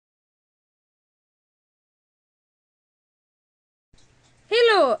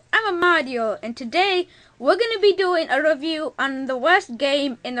I'm Mario, and today we're going to be doing a review on the worst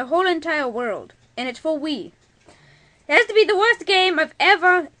game in the whole entire world, and it's for Wii. It has to be the worst game I've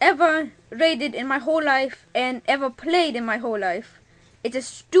ever rated in my whole life and ever played in my whole life. It's a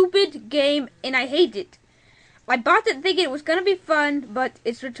stupid game, and I hate it. I bought it thinking it was going to be fun, but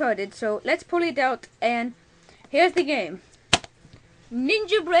it's retarded, so let's pull it out, and here's the game.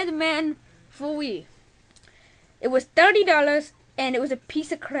 Ninja Bread Man for Wii. It was $30, and it was a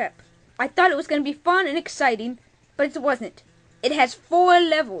piece of crap. I thought it was going to be fun and exciting, but it wasn't. It has 4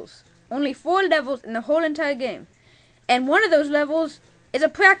 levels. Only 4 levels in the whole entire game. And one of those levels is a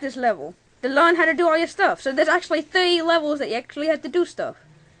practice level to learn how to do all your stuff. So there's actually 30 levels that you actually have to do stuff.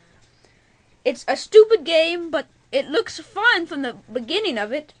 It's a stupid game, but it looks fun from the beginning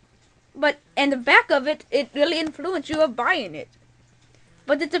of it. And the back of it, it really influenced you of buying it.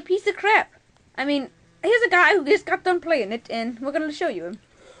 But it's a piece of crap. I mean, here's a guy who just got done playing it, and we're going to show you him.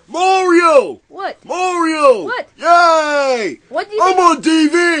 Mario! What? Mario! What? Yay! What do you I'm think? on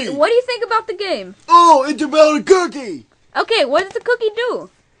TV! What do you think about the game? Oh, it's about a cookie! Okay, what does the cookie do?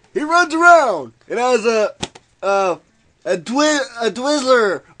 He runs around and has a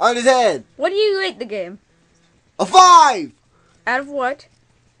Twizzler on his head. What do you rate the game? A 5! Out of what?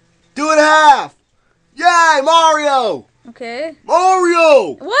 2.5! Yay, Mario! Okay.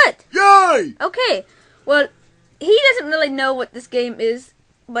 Mario! What? Yay! Okay, well, he doesn't really know what this game is,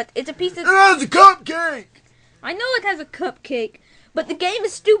 but it's a piece of... It has a cupcake! I know it has a cupcake, but the game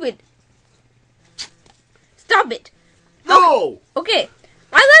is stupid. Stop it. No! Okay,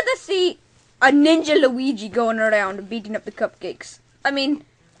 I'd rather see a Ninja Luigi going around beating up the cupcakes. I mean,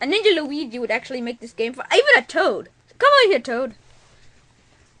 a Ninja Luigi would actually make this game fun. Even a Toad. Come over here, Toad.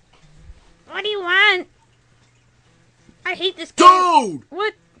 What do you want? I hate this game. Toad!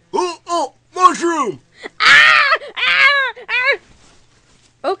 What? Oh, mushroom! Ah! Ah! Ah!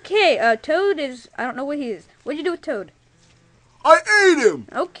 Okay, Toad is... I don't know what he is. What'd you do with Toad? I ate him!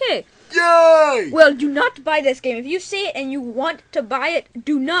 Okay. Yay! Well, do not buy this game. If you see it and you want to buy it,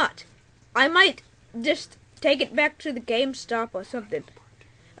 do not. I might just take it back to the GameStop or something.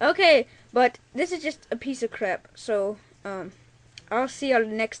 Okay, but this is just a piece of crap. So, I'll see y'all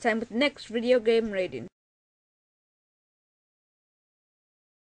next time with the next video game rating.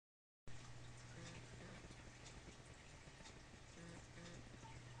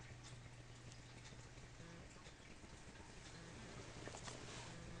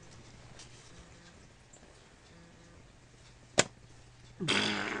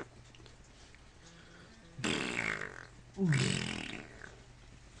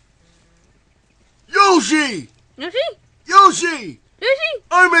 Yoshi! Yoshi? Yoshi! Yoshi?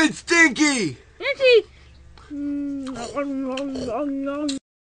 I made Stinky! Yoshi?